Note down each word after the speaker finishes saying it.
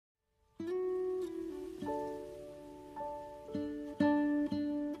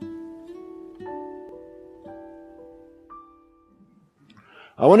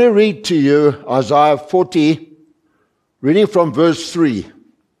I want to read to you Isaiah 40, reading from verse 3.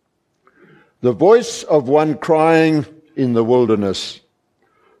 The voice of one crying in the wilderness,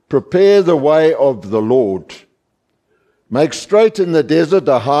 prepare the way of the Lord. Make straight in the desert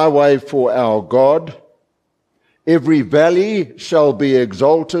a highway for our God. Every valley shall be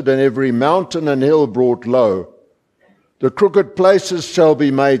exalted, and every mountain and hill brought low. The crooked places shall be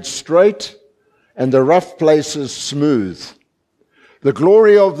made straight, and the rough places smooth. The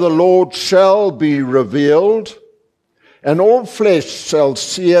glory of the Lord shall be revealed, and all flesh shall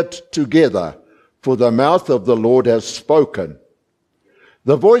see it together, for the mouth of the Lord has spoken.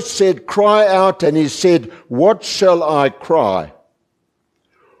 The voice said, cry out, and he said, what shall I cry?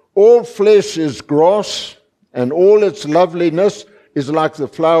 All flesh is grass, and all its loveliness is like the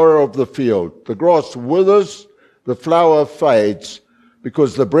flower of the field. The grass withers, the flower fades,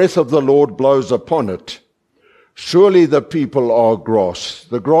 because the breath of the Lord blows upon it. Surely the people are grass.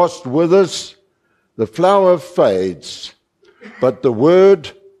 The grass withers, the flower fades, but the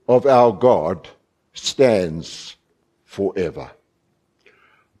word of our God stands forever.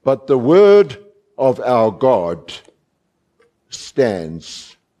 But the word of our God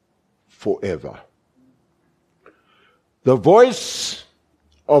stands forever. The voice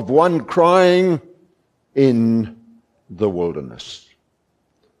of one crying in the wilderness.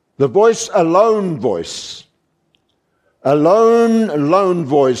 The voice, a lone voice. A lone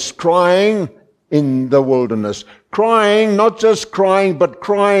voice crying in the wilderness. Crying, not just crying, but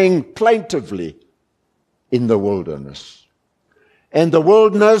crying plaintively in the wilderness. And the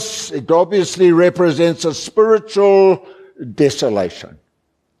wilderness, it obviously represents a spiritual desolation.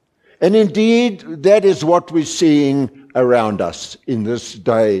 And indeed, that is what we're seeing around us in this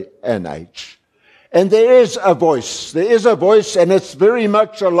day and age. And there is a voice, and it's very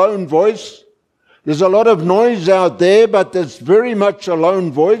much a lone voice. There's a lot of noise out there, but there's very much a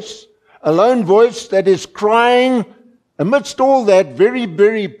lone voice that is crying amidst all that very,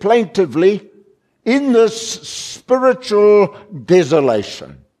 very plaintively in this spiritual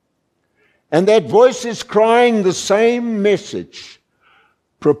desolation. And that voice is crying the same message.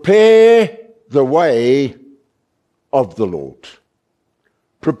 Prepare the way of the Lord.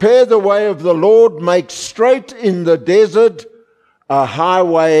 Prepare the way of the Lord. Make straight in the desert a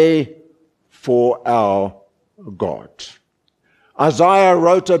highway for our God. Isaiah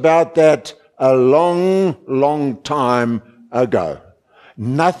wrote about that a long, long time ago.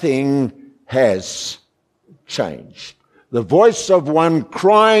 Nothing has changed. The voice of one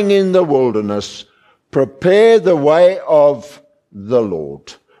crying in the wilderness, prepare the way of the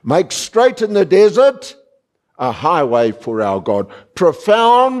Lord. Make straight in the desert a highway for our God.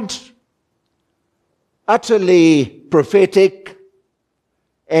 Profound, utterly prophetic,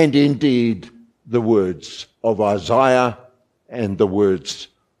 and indeed the words of Isaiah and the words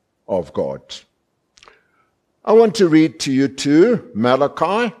of God. I want to read to you too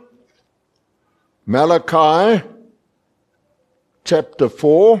Malachi. Malachi chapter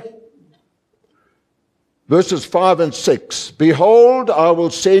 4. Verses 5 and 6. Behold, I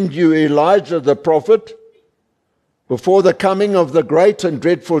will send you Elijah the prophet before the coming of the great and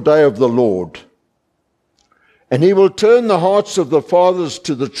dreadful day of the Lord. And he will turn the hearts of the fathers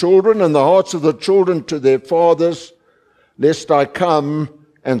to the children, and the hearts of the children to their fathers, lest I come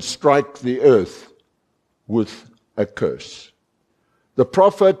and strike the earth with a curse. The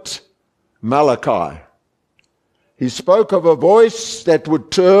prophet Malachi, he spoke of a voice that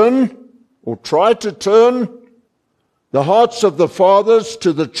would turn, or try to turn, the hearts of the fathers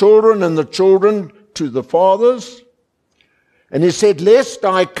to the children, and the children to the fathers. And he said, lest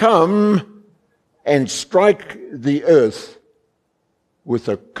I come and strike the earth with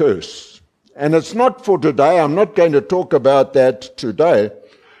a curse. And it's not for today. I'm not going to talk about that today.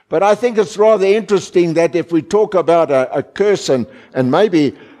 But I think it's rather interesting that if we talk about a curse and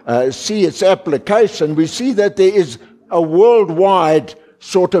maybe see its application, we see that there is a worldwide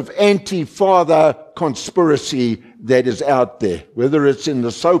sort of anti-father conspiracy that is out there, whether it's in the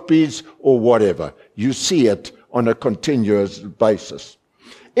soapies or whatever. You see it on a continuous basis.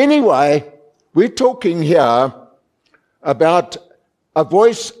 Anyway, we're talking here about a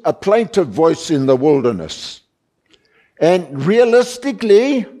voice, a plaintive voice in the wilderness. And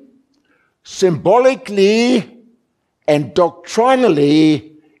realistically, symbolically, and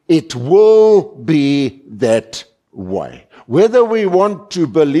doctrinally, it will be that way. Whether we want to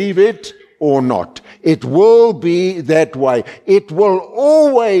believe it or not, it will be that way. It will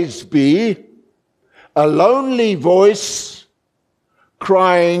always be a lonely voice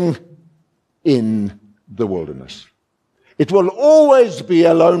crying in the wilderness. It will always be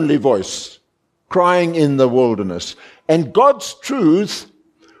a lonely voice crying in the wilderness. And God's truth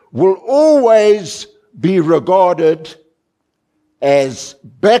will always be regarded as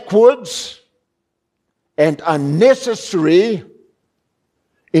backwards and unnecessary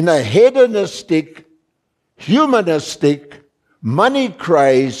in a hedonistic, humanistic,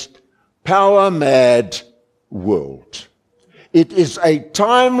 money-crazed, power-mad world. It is a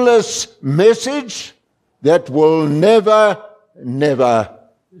timeless message that will never, never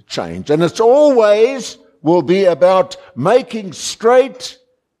change. And it's always will be about making straight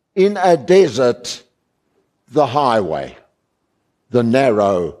in a desert the highway, the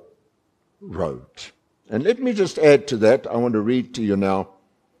narrow road. And let me just add to that. I want to read to you now,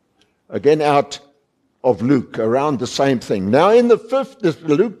 again out of Luke, around the same thing. Now in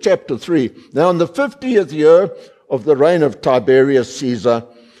Luke chapter 3, now in the 50th year of the reign of Tiberius Caesar,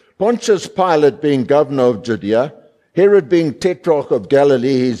 Pontius Pilate being governor of Judea, Herod being tetrarch of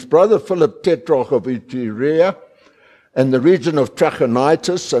Galilee, his brother Philip tetrarch of Iturea, and the region of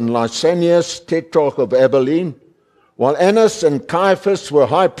Trachonitis, and Lysanias tetrarch of Abilene, while Annas and Caiaphas were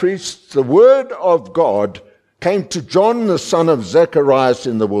high priests, the word of God came to John, the son of Zacharias,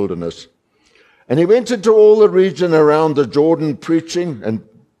 in the wilderness. And he went into all the region around the Jordan, preaching and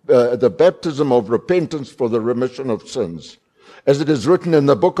the baptism of repentance for the remission of sins. As it is written in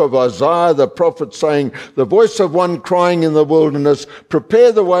the book of Isaiah the prophet, saying, the voice of one crying in the wilderness,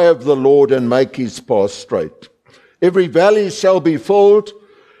 prepare the way of the Lord and make his path straight. Every valley shall be filled,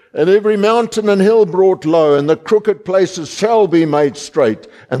 and every mountain and hill brought low, and the crooked places shall be made straight,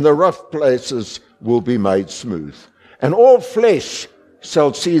 and the rough places will be made smooth. And all flesh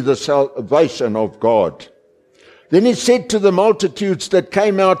shall see the salvation of God. Then he said to the multitudes that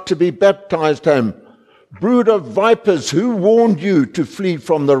came out to be baptized him, brood of vipers, who warned you to flee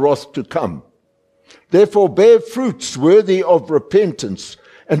from the wrath to come? Therefore bear fruits worthy of repentance,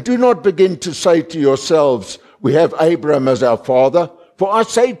 and do not begin to say to yourselves, we have Abraham as our father. For I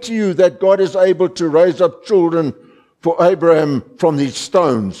say to you that God is able to raise up children for Abraham from these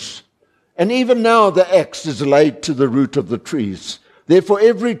stones. And even now the axe is laid to the root of the trees. Therefore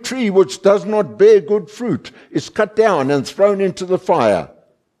every tree which does not bear good fruit is cut down and thrown into the fire.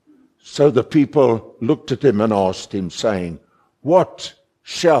 So the people looked at him and asked him, saying, what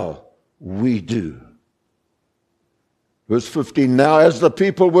shall we do? Verse 15, now as the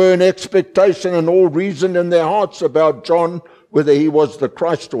people were in expectation and all reasoned in their hearts about John, whether he was the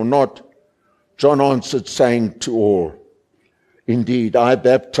Christ or not, John answered, saying to all, indeed, I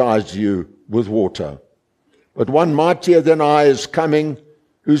baptize you with water, but one mightier than I is coming,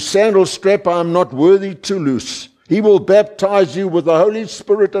 whose sandal strap I am not worthy to loose. He will baptize you with the Holy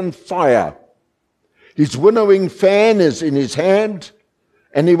Spirit and fire. His winnowing fan is in his hand,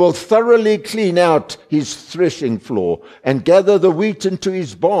 and he will thoroughly clean out his threshing floor and gather the wheat into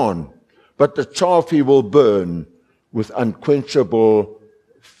his barn, but the chaff he will burn with unquenchable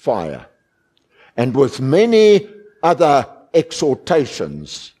fire. And with many other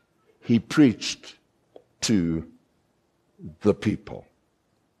exhortations, he preached to the people.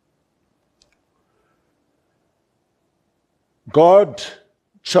 God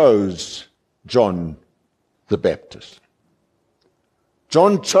chose John the Baptist.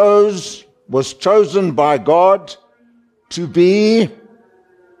 John was chosen by God to be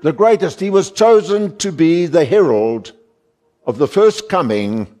the greatest. He was chosen to be the herald of the first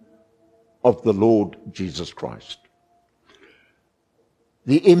coming of the Lord Jesus Christ.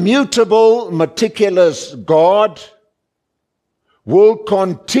 The immutable, meticulous God will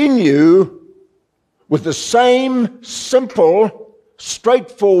continue with the same simple,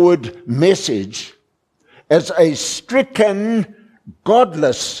 straightforward message as a stricken,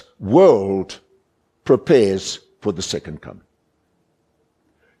 godless world prepares for the second coming.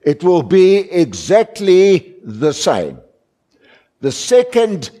 It will be exactly the same. The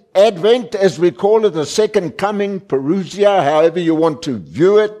second advent, as we call it, the second coming, parousia, however you want to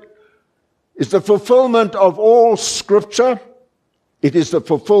view it, is the fulfillment of all scripture. It is the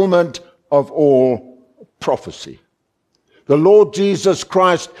fulfillment of all prophecy. The Lord Jesus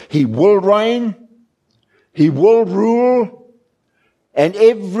Christ, he will reign, he will rule, and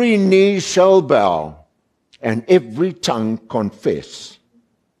every knee shall bow, and every tongue confess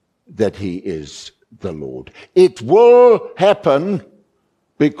that he is the Lord. It will happen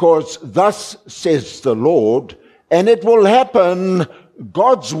because thus says the Lord, and it will happen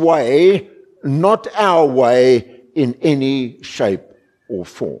God's way, not our way in any shape or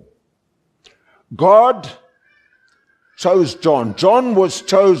form. God chose John. John was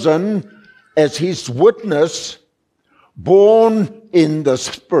chosen as his witness, born in the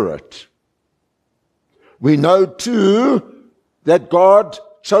Spirit. We know too that God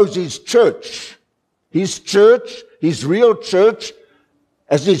chose his church, his real church,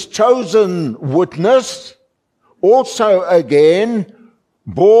 as his chosen witness, also again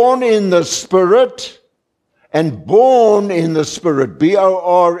born in the Spirit, and born in the Spirit,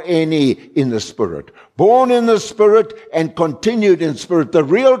 B-O-R-N-E, in the Spirit. Born in the Spirit and continued in Spirit. The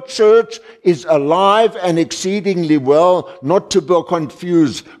real church is alive and exceedingly well, not to be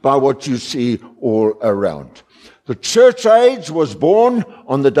confused by what you see all around. The church age was born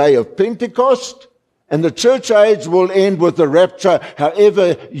on the day of Pentecost, and the church age will end with the rapture,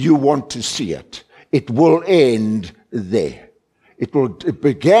 however you want to see it. It will end there. It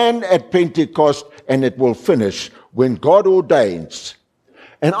began at Pentecost, and it will finish when God ordains.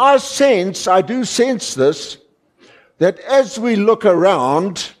 And I do sense this, that as we look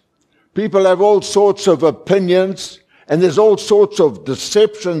around, people have all sorts of opinions, and there's all sorts of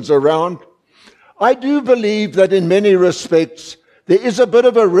deceptions around. I do believe that in many respects, there is a bit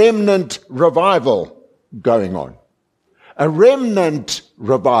of a remnant revival going on. A remnant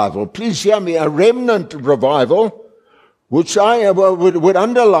revival. Please hear me, a remnant revival, which I would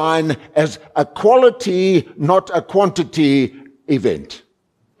underline as a quality, not a quantity event.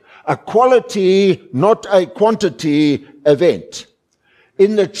 A quality, not a quantity event.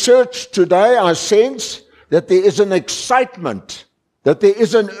 In the church today, I sense that there is an excitement, that there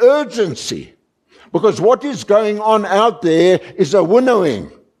is an urgency, because what is going on out there is a winnowing.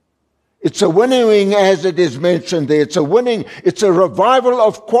 It's a winnowing, as it is mentioned there. It's a revival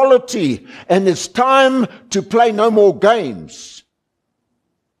of quality, and it's time to play no more games.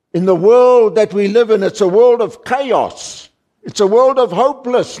 In the world that we live in, it's a world of chaos. It's a world of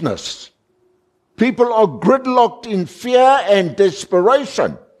hopelessness. People are gridlocked in fear and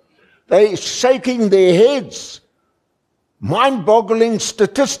desperation. They're shaking their heads. Mind-boggling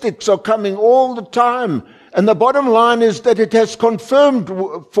statistics are coming all the time. And the bottom line is that it has confirmed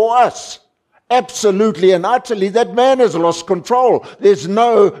for us, absolutely and utterly, that man has lost control. There's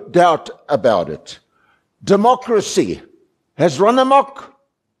no doubt about it. Democracy has run amok.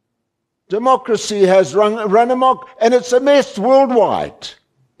 Democracy has run amok, and it's a mess worldwide.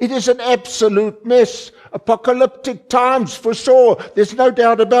 It is an absolute mess. Apocalyptic times, for sure. There's no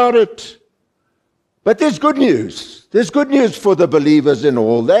doubt about it. But there's good news. There's good news for the believers in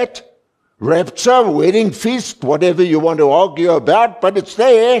all that. Rapture, wedding feast, whatever you want to argue about, but it's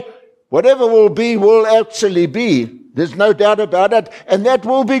there. Whatever will be will actually be. There's no doubt about it. And that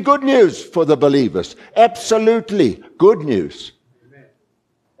will be good news for the believers. Absolutely good news. Amen.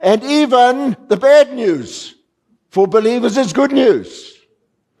 And even the bad news for believers is good news.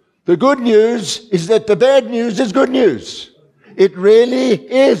 The good news is that the bad news is good news. It really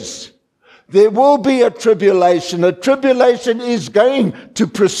is. There will be a tribulation. A tribulation is going to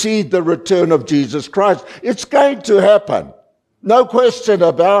precede the return of Jesus Christ. It's going to happen. No question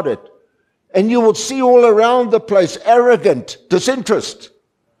about it. And you will see all around the place arrogant, disinterest,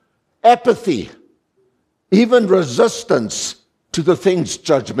 apathy, even resistance to the things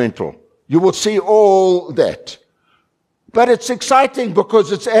judgmental. You will see all that. But it's exciting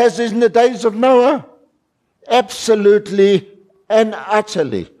because it's as in the days of Noah. Absolutely and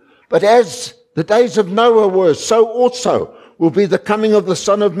utterly. But as the days of Noah were, so also will be the coming of the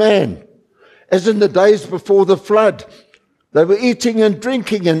Son of Man. As in the days before the flood, they were eating and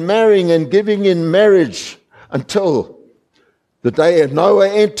drinking and marrying and giving in marriage until the day Noah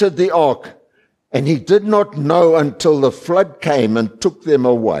entered the ark, and he did not know until the flood came and took them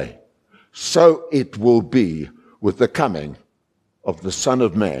away. So it will be with the coming of the Son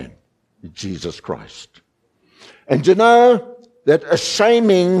of Man, Jesus Christ. And you know that a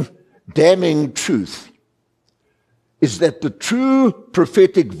shaming, damning truth is that the true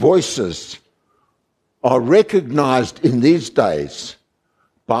prophetic voices are recognized in these days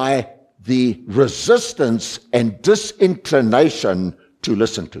by the resistance and disinclination to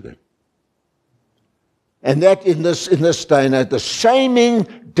listen to them. And that in this day and age, the shaming,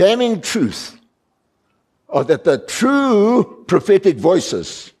 damning truth are that the true prophetic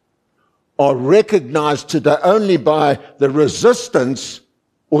voices are recognized today only by the resistance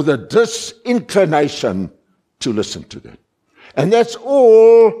or the disinclination to listen to them. And that's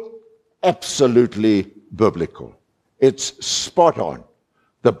all absolutely biblical. It's spot on.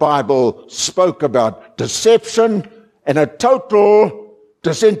 The Bible spoke about deception and a total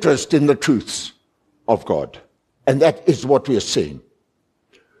disinterest in the truths of God. And that is what we are seeing.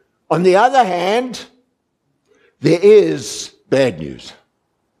 On the other hand, there is bad news.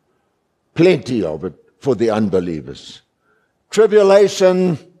 Plenty of it for the unbelievers.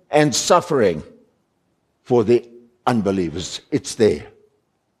 Tribulation and suffering for the unbelievers. It's there.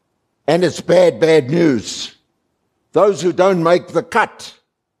 And it's bad, bad news. Those who don't make the cut,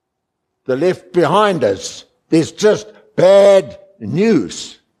 the left behind us, there's just bad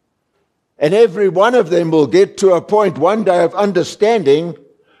news. And every one of them will get to a point one day of understanding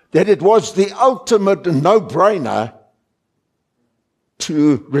that it was the ultimate no-brainer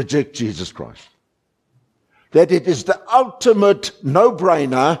to reject Jesus Christ. That it is the ultimate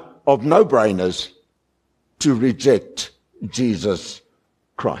no-brainer of no-brainers to reject Jesus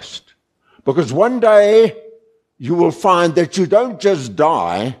Christ. Because one day you will find that you don't just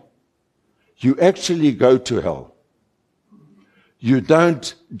die, you actually go to hell. You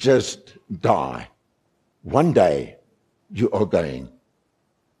don't just die. One day you are going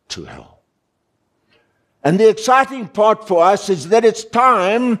to hell. And the exciting part for us is that it's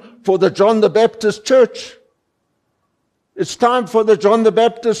time for the John the Baptist church. It's time for the John the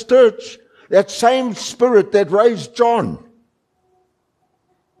Baptist church. That same spirit that raised John.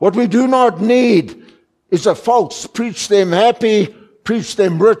 What we do not need is a false, preach them happy, preach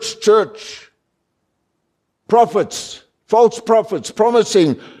them rich church. Prophets, false prophets,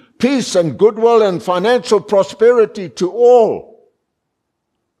 promising peace and goodwill and financial prosperity to all.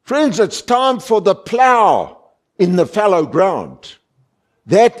 Friends, it's time for the plow in the fallow ground.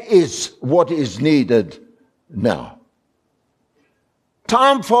 That is what is needed now.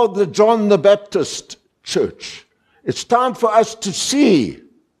 Time for the John the Baptist church. It's time for us to see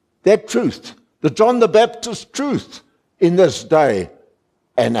that truth, the John the Baptist truth in this day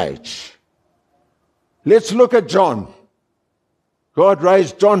and age. Let's look at John. God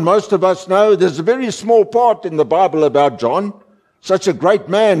raised John. Most of us know there's a very small part in the Bible about John. Such a great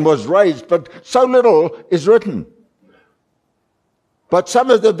man was raised, but so little is written. But some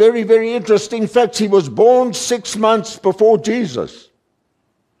of the very, very interesting facts, he was born 6 months before Jesus.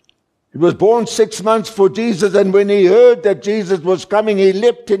 He was born 6 months before Jesus, and when he heard that Jesus was coming, he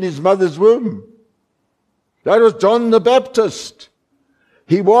leapt in his mother's womb. That was John the Baptist.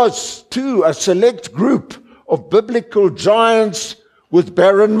 He was, too, a select group of biblical giants with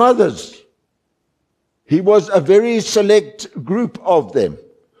barren mothers. He was a very select group of them.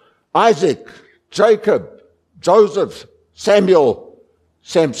 Isaac, Jacob, Joseph, Samuel,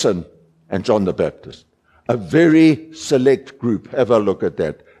 Samson, and John the Baptist. A very select group. Have a look at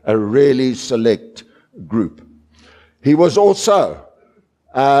that. A really select group. He was also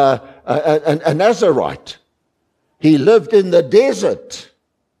a Nazarite. He lived in the desert.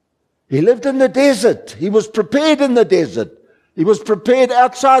 He lived in the desert. He was prepared in the desert. He was prepared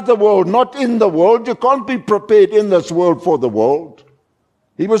outside the world, not in the world. You can't be prepared in this world for the world.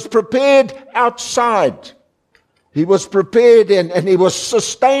 He was prepared outside. He was prepared and he was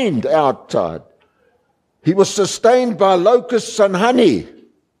sustained outside. He was sustained by locusts and honey.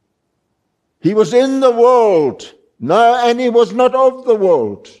 He was in the world. No, and he was not of the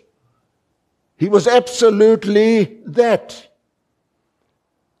world. He was absolutely that.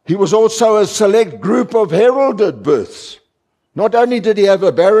 He was also a select group of heralded births. Not only did he have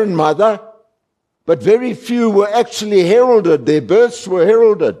a barren mother, but very few were actually heralded. Their births were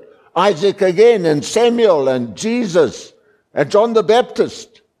heralded. Isaac again, and Samuel, and Jesus, and John the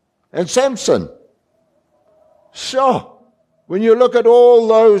Baptist, and Samson. Sure, when you look at all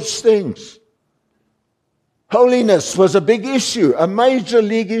those things, holiness was a big issue, a major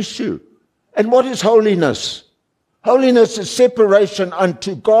league issue. And what is holiness? Holiness is separation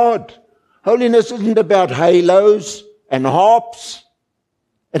unto God. Holiness isn't about halos and harps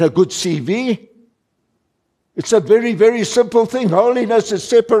and a good CV. It's a very, very simple thing. Holiness is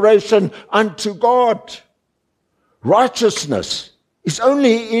separation unto God. Righteousness is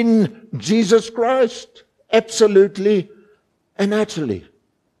only in Jesus Christ, absolutely and utterly.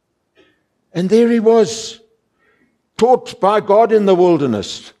 And there he was, taught by God in the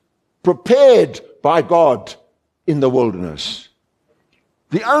wilderness, prepared by God in the wilderness.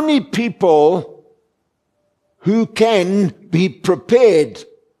 The only people who can be prepared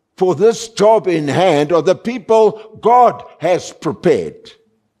for this job in hand are the people God has prepared.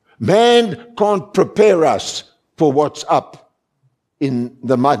 Man can't prepare us for what's up in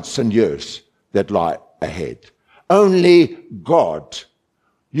the months and years that lie ahead. Only God.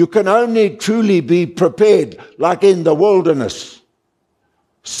 You can only truly be prepared like in the wilderness,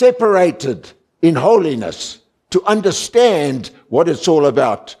 separated in holiness to understand what it's all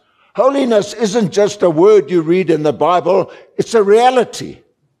about. Holiness isn't just a word you read in the Bible, it's a reality.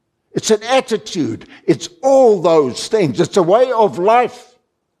 It's an attitude. It's all those things. It's a way of life.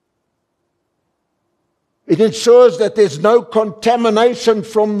 It ensures that there's no contamination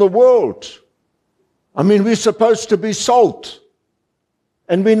from the world. I mean, we're supposed to be salt.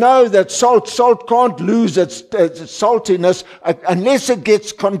 And we know that salt can't lose its saltiness unless it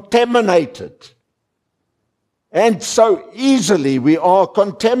gets contaminated. And so easily we are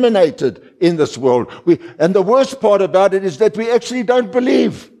contaminated in this world. And the worst part about it is that we actually don't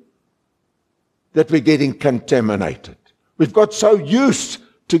believe that we're getting contaminated. We've got so used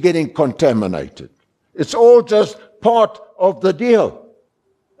to getting contaminated. It's all just part of the deal.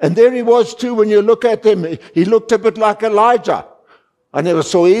 And there he was too. When you look at him, he looked a bit like Elijah. I never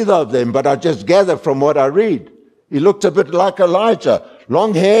saw either of them, but I just gather from what I read. He looked a bit like Elijah.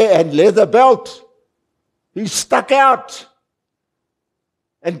 Long hair and leather belt. He stuck out.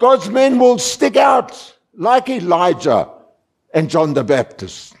 And God's men will stick out like Elijah and John the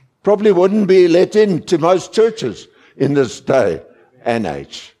Baptist. Probably wouldn't be let into most churches in this day and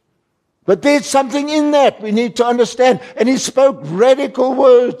age. But there's something in that we need to understand. And he spoke radical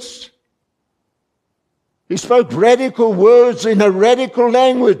words. He spoke radical words in a radical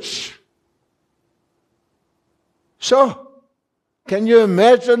language. So, can you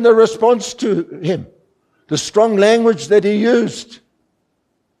imagine the response to him? The strong language that he used.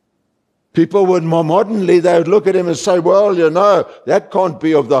 People would more modernly, they would look at him and say, well, you know, that can't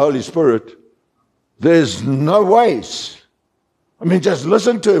be of the Holy Spirit. There's no ways. I mean, just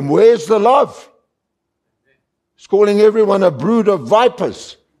listen to him. Where's the love? He's calling everyone a brood of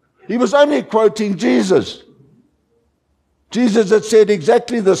vipers. He was only quoting Jesus. Jesus had said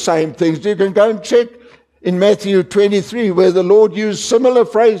exactly the same things. You can go and check in Matthew 23 where the Lord used similar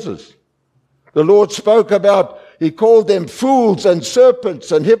phrases. The Lord spoke about, he called them fools and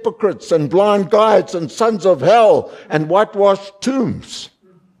serpents and hypocrites and blind guides and sons of hell and whitewashed tombs.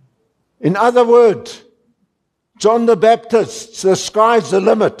 In other words, John the Baptist, the sky's the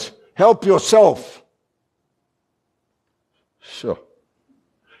limit. Help yourself. Sure.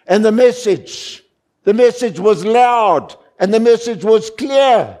 And the message was loud and the message was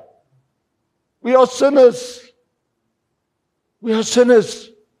clear. We are sinners. We are sinners.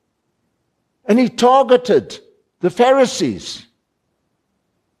 And he targeted the Pharisees.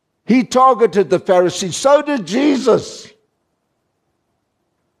 He targeted the Pharisees. So did Jesus.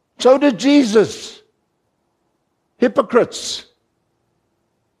 So did Jesus. Hypocrites.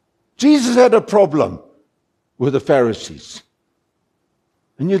 Jesus had a problem with the Pharisees.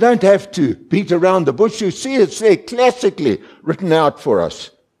 And you don't have to beat around the bush. You see it's there classically written out for us.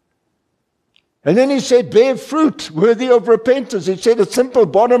 And then he said, bear fruit worthy of repentance. He said a simple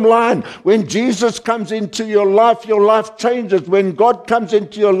bottom line. When Jesus comes into your life changes. When God comes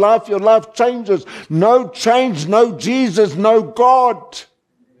into your life changes. No change, no Jesus, no God.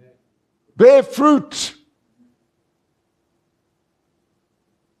 Bear fruit.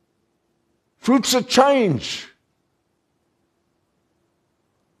 Fruits of change.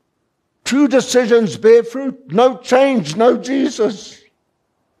 True decisions bear fruit. No change, no Jesus.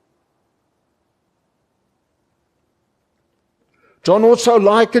 John also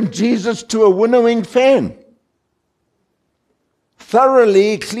likened Jesus to a winnowing fan,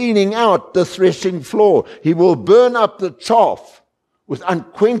 thoroughly cleaning out the threshing floor. He will burn up the chaff with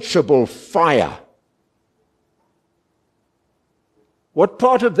unquenchable fire. What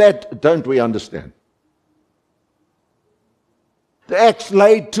part of that don't we understand? The axe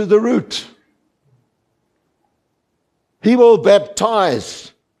laid to the root. He will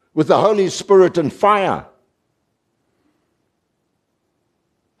baptize with the Holy Spirit and fire.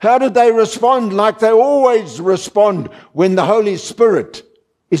 How did they respond? Like they always respond when the Holy Spirit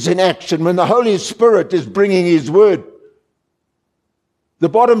is in action, when the Holy Spirit is bringing His word. The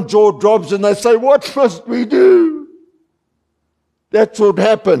bottom jaw drops and they say, what must we do? That's what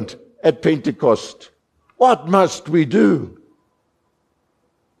happened at Pentecost. What must we do?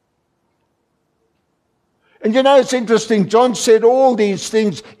 And you know, it's interesting. John said all these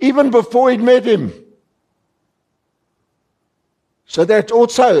things even before he'd met him. So that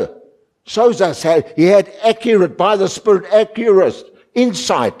also shows us how he had accurate, by the Spirit, accurate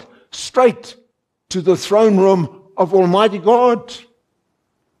insight straight to the throne room of Almighty God.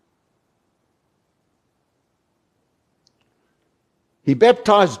 He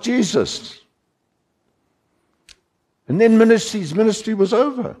baptized Jesus. And then his ministry was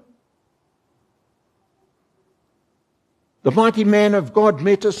over. The mighty man of God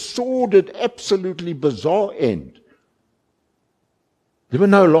met a sordid, absolutely bizarre end. There were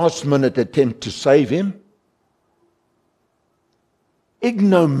no last-minute attempt to save him.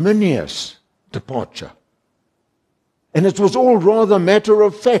 Ignominious departure. And it was all rather matter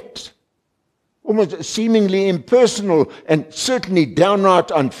of fact, almost seemingly impersonal and certainly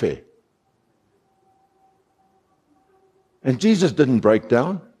downright unfair. And Jesus didn't break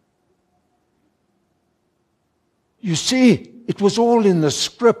down. You see, it was all in the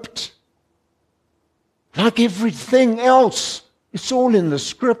script. Like everything else. It's all in the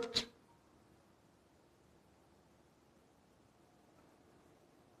script.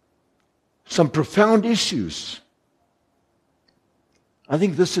 some profound issues. I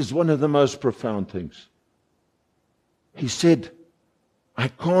think this is one of the most profound things. He said, I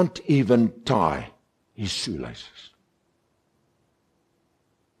can't even tie his shoelaces.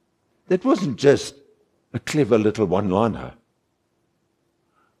 That wasn't just a clever little one-liner.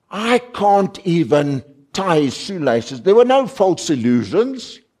 I can't even tie his shoelaces. There were no false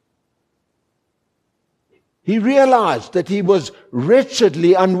illusions. He realized that he was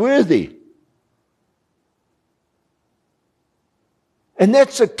wretchedly unworthy. And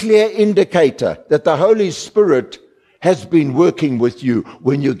that's a clear indicator that the Holy Spirit has been working with you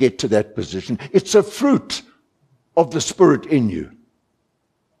when you get to that position. It's a fruit of the Spirit in you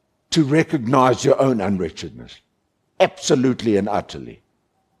to recognize your own unwretchedness. Absolutely and utterly.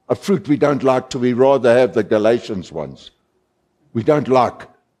 A fruit we don't like, we rather have the Galatians ones. We don't like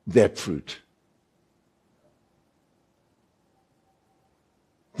that fruit.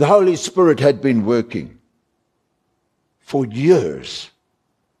 The Holy Spirit had been working for years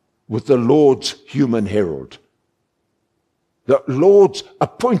with the Lord's human herald. The Lord's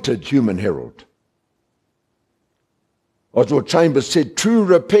appointed human herald. Oswald Chambers said, true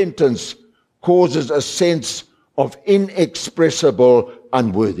repentance causes a sense of inexpressible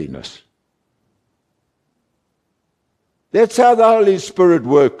unworthiness. That's how the Holy Spirit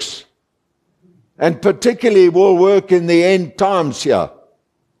works. And particularly will work in the end times here.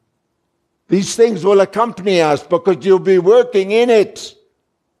 These things will accompany us because you'll be working in it.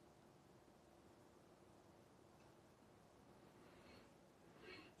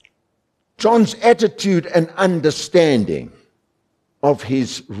 John's attitude and understanding of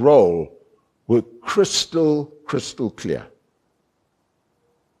his role were crystal clear.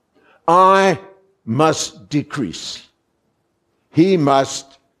 I must decrease. He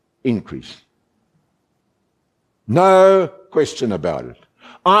must increase. No question about it.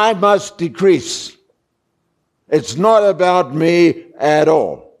 I must decrease. It's not about me at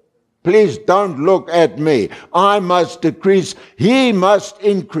all. Please don't look at me. I must decrease. He must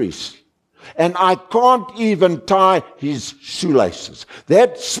increase. And I can't even tie his shoelaces.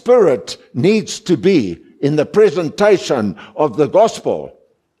 That spirit needs to be in the presentation of the gospel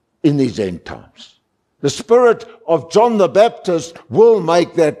in these end times. The spirit of John the Baptist will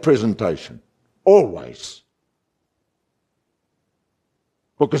make that presentation. Always.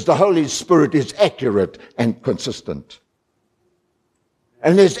 Because the Holy Spirit is accurate and consistent.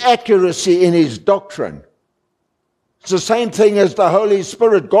 And there's accuracy in his doctrine. It's the same thing as the Holy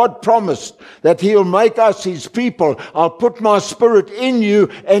Spirit. God promised that he'll make us his people. I'll put my spirit in you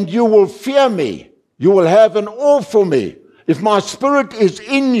and you will fear me. You will have an awe for me. If my spirit is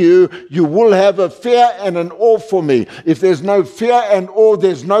in you, you will have a fear and an awe for me. If there's no fear and awe,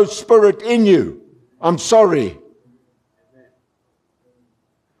 there's no spirit in you. I'm sorry.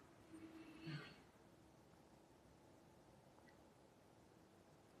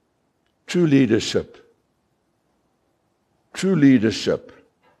 True leadership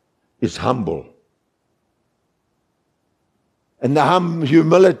is humble. And the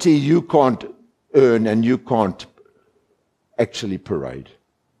humility you can't earn and you can't actually parade.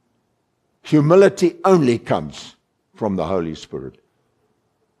 Humility only comes from the Holy Spirit.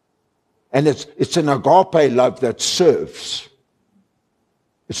 And it's an agape love that serves.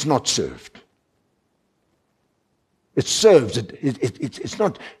 It's not served. It serves. It's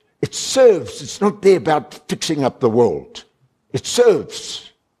not... It serves. It's not there about fixing up the world. It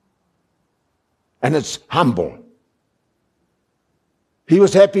serves. And it's humble. He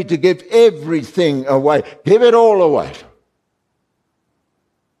was happy to give everything away. Give it all away.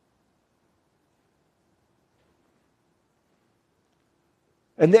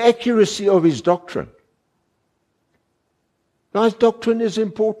 And the accuracy of his doctrine. Guys, doctrine is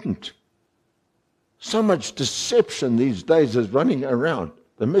important. So much deception these days is running around.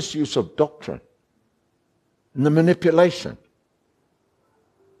 The misuse of doctrine and the manipulation.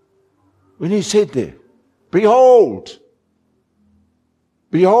 When he said there, behold,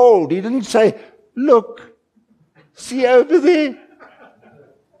 behold, he didn't say, look, see over there.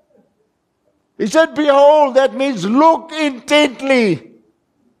 He said, behold, that means look intently.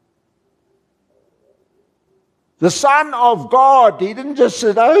 The Son of God, he didn't just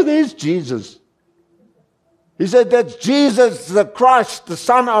say, oh, there's Jesus. He said that's Jesus the Christ, the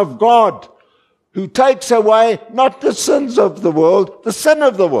Son of God, who takes away not the sins of the world, the sin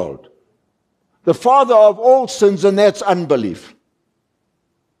of the world. The father of all sins, and that's unbelief.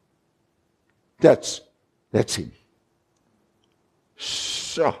 That's him.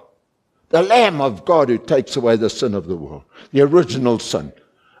 So, the Lamb of God who takes away the sin of the world. The original sin.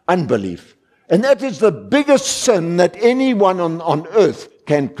 Unbelief. And that is the biggest sin that anyone on earth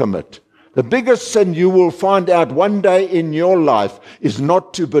can commit. The biggest sin you will find out one day in your life is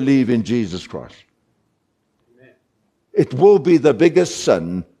not to believe in Jesus Christ. Amen. It will be the biggest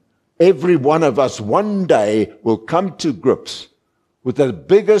sin. Every one of us one day will come to grips with the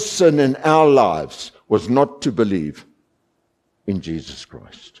biggest sin in our lives was not to believe in Jesus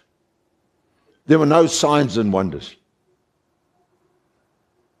Christ. There were no signs and wonders.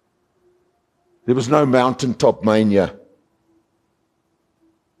 There was no mountaintop mania.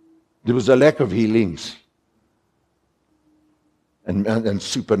 There was a lack of healings and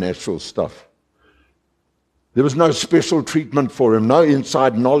supernatural stuff. There was no special treatment for him, no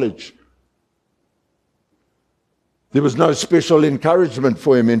inside knowledge. There was no special encouragement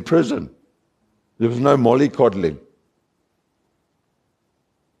for him in prison. There was no mollycoddling.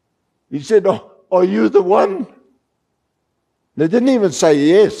 He said, "Oh, are you the one?" They didn't even say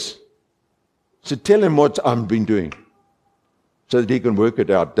yes. So tell him what I've been doing so that he can work it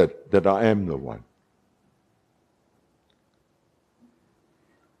out that I am the one.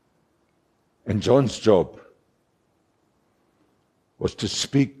 And John's job was to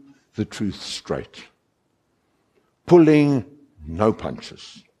speak the truth straight, pulling no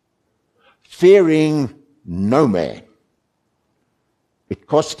punches, fearing no man. It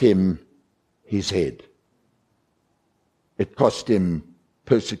cost him his head. It cost him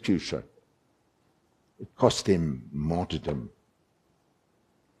persecution. It cost him martyrdom.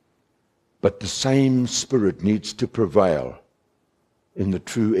 But the same spirit needs to prevail in the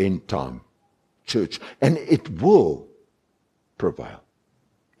true end time church. And it will prevail.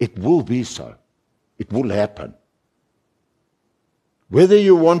 It will be so. It will happen. Whether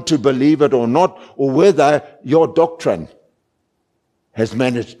you want to believe it or not, or whether your doctrine has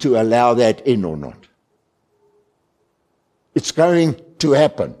managed to allow that in or not. It's going to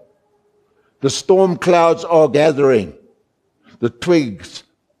happen. The storm clouds are gathering. The twigs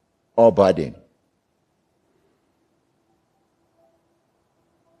are budding.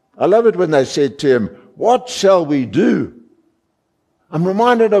 I love it when they said to him, "What shall we do?" I'm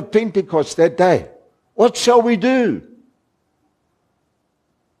reminded of Pentecost that day. What shall we do?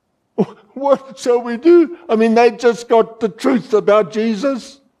 What shall we do? I mean, they just got the truth about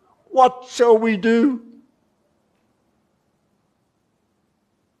Jesus. What shall we do?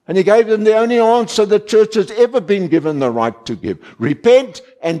 And he gave them the only answer the church has ever been given the right to give. Repent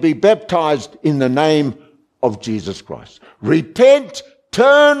and be baptized in the name of Jesus Christ. Repent,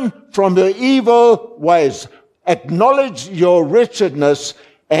 turn from your evil ways, acknowledge your wretchedness,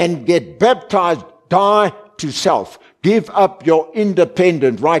 and get baptized. Die to self. Give up your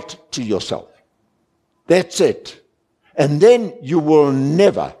independent right to yourself. That's it. And then you will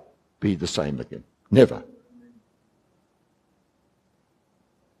never be the same again. Never.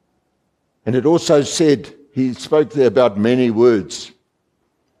 And it also said, he spoke there about many words,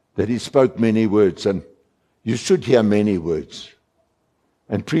 that he spoke many words, and you should hear many words.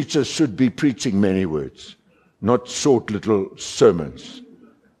 And preachers should be preaching many words, not short little sermons.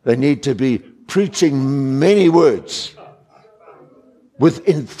 They need to be preaching many words with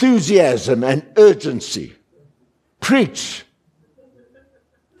enthusiasm and urgency. Preach.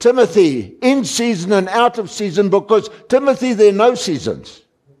 Timothy, in season and out of season, because Timothy, there are no seasons.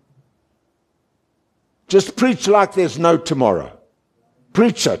 Just preach like there's no tomorrow.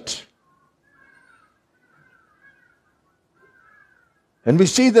 Preach it. And we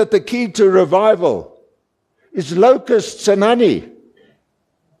see that the key to revival is locusts and honey.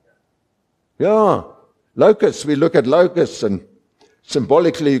 Yeah, locusts. We look at locusts, and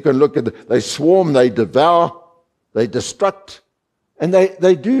symbolically you can look at they swarm, they devour, they destruct, and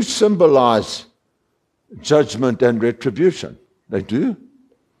they do symbolize judgment and retribution. They do.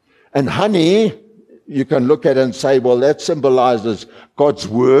 And honey, you can look at it and say, well, that symbolizes God's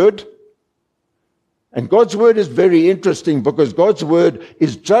word. And God's word is very interesting because God's word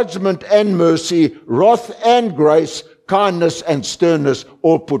is judgment and mercy, wrath and grace, kindness and sternness,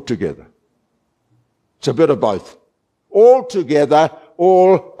 all put together. It's a bit of both. All together,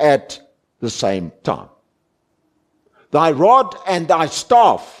 all at the same time. Thy rod and thy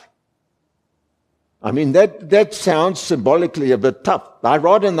staff. I mean, that sounds symbolically a bit tough. Thy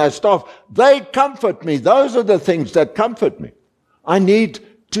rod and thy staff, they comfort me. Those are the things that comfort me. I need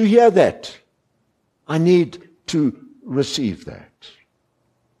to hear that. I need to receive that.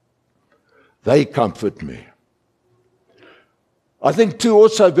 They comfort me. I think, too,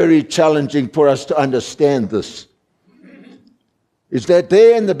 also very challenging for us to understand this is that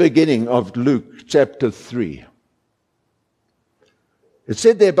there in the beginning of Luke chapter 3, it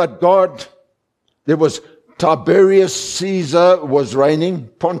said there, but God, there was Tiberius Caesar was reigning.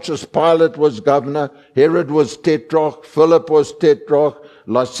 Pontius Pilate was governor. Herod was tetrarch. Philip was tetrarch.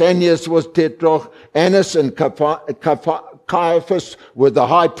 Lysanias was tetrarch. Annas and Caiaphas were the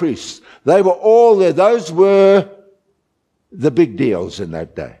high priests. They were all there. Those were the big deals in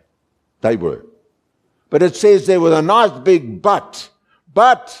that day. They were. But it says there was a nice big but.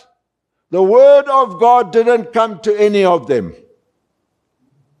 But the word of God didn't come to any of them.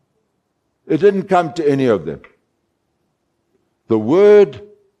 It didn't come to any of them. The word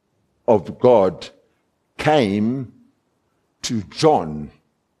of God came to John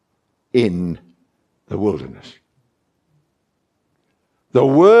in the wilderness. The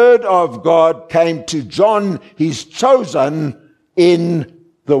word of God came to John, his chosen, in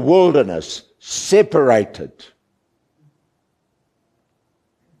the wilderness, separated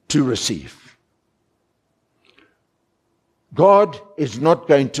to receive. God is not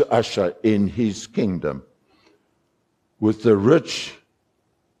going to usher in his kingdom with the rich,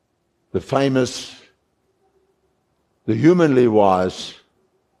 the famous, the humanly wise,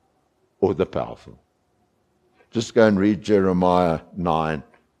 or the powerful. Just go and read Jeremiah 9,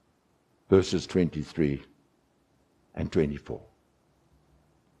 verses 23 and 24.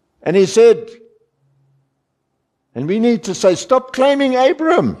 And he said, and we need to say, stop claiming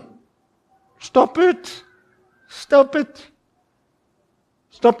Abram. Stop it. Stop it.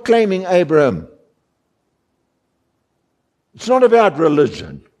 Stop claiming Abraham. It's not about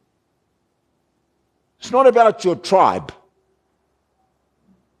religion. It's not about your tribe.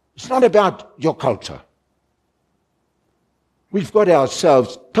 It's not about your culture. We've got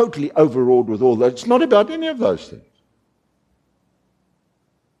ourselves totally overawed with all that. It's not about any of those things.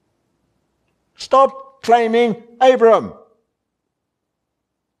 Stop claiming Abraham.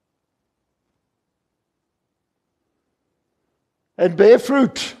 And bear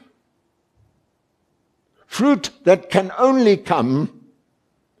fruit. Fruit that can only come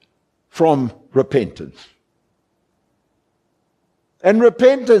from repentance. And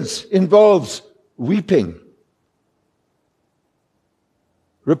repentance involves weeping.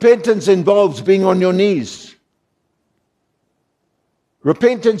 Repentance involves being on your knees.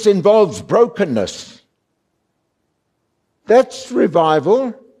 Repentance involves brokenness. That's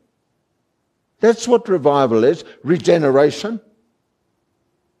revival. That's what revival is. Regeneration.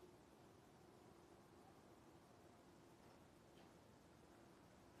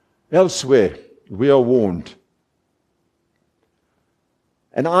 Elsewhere, we are warned.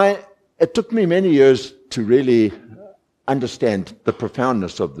 And it took me many years to really understand the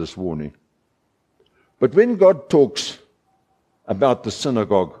profoundness of this warning. But when God talks about the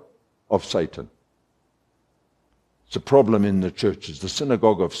synagogue of Satan, it's a problem in the churches, the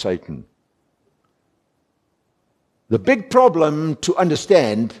synagogue of Satan. The big problem to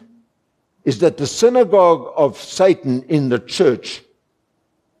understand is that the synagogue of Satan in the church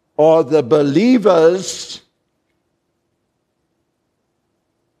are the believers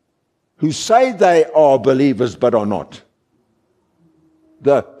who say they are believers but are not.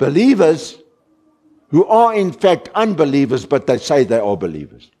 The believers who are in fact unbelievers but they say they are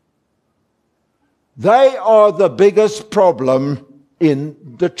believers. They are the biggest problem in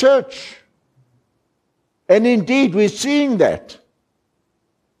the church. And indeed we're seeing that.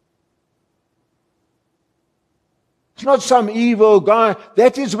 It's not some evil guy.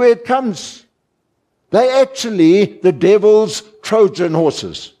 That is where it comes. They're actually the devil's Trojan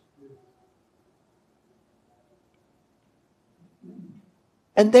horses.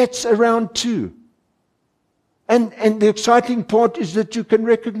 And that's around too. And the exciting part is that you can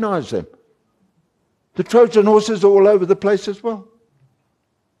recognize them. The Trojan horses are all over the place as well.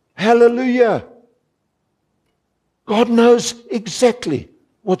 Hallelujah. God knows exactly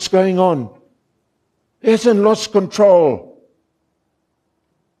what's going on. He hasn't lost control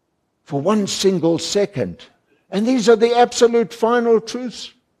for one single second. And these are the absolute final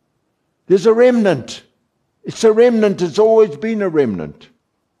truths. There's a remnant. It's a remnant. It's always been a remnant.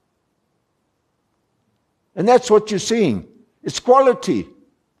 And that's what you're seeing. It's quality.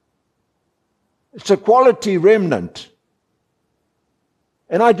 It's a quality remnant.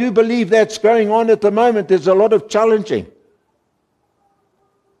 And I do believe that's going on at the moment. There's a lot of challenging.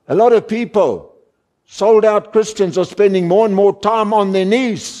 A lot of people, sold out Christians, are spending more and more time on their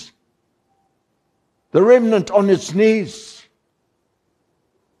knees. The remnant on its knees.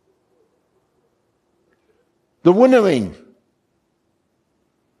 The winnowing.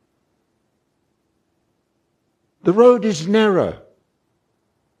 The road is narrow.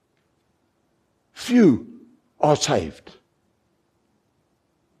 Few are saved.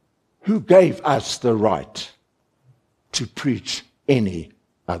 Who gave us the right to preach any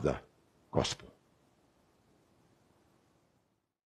other gospel?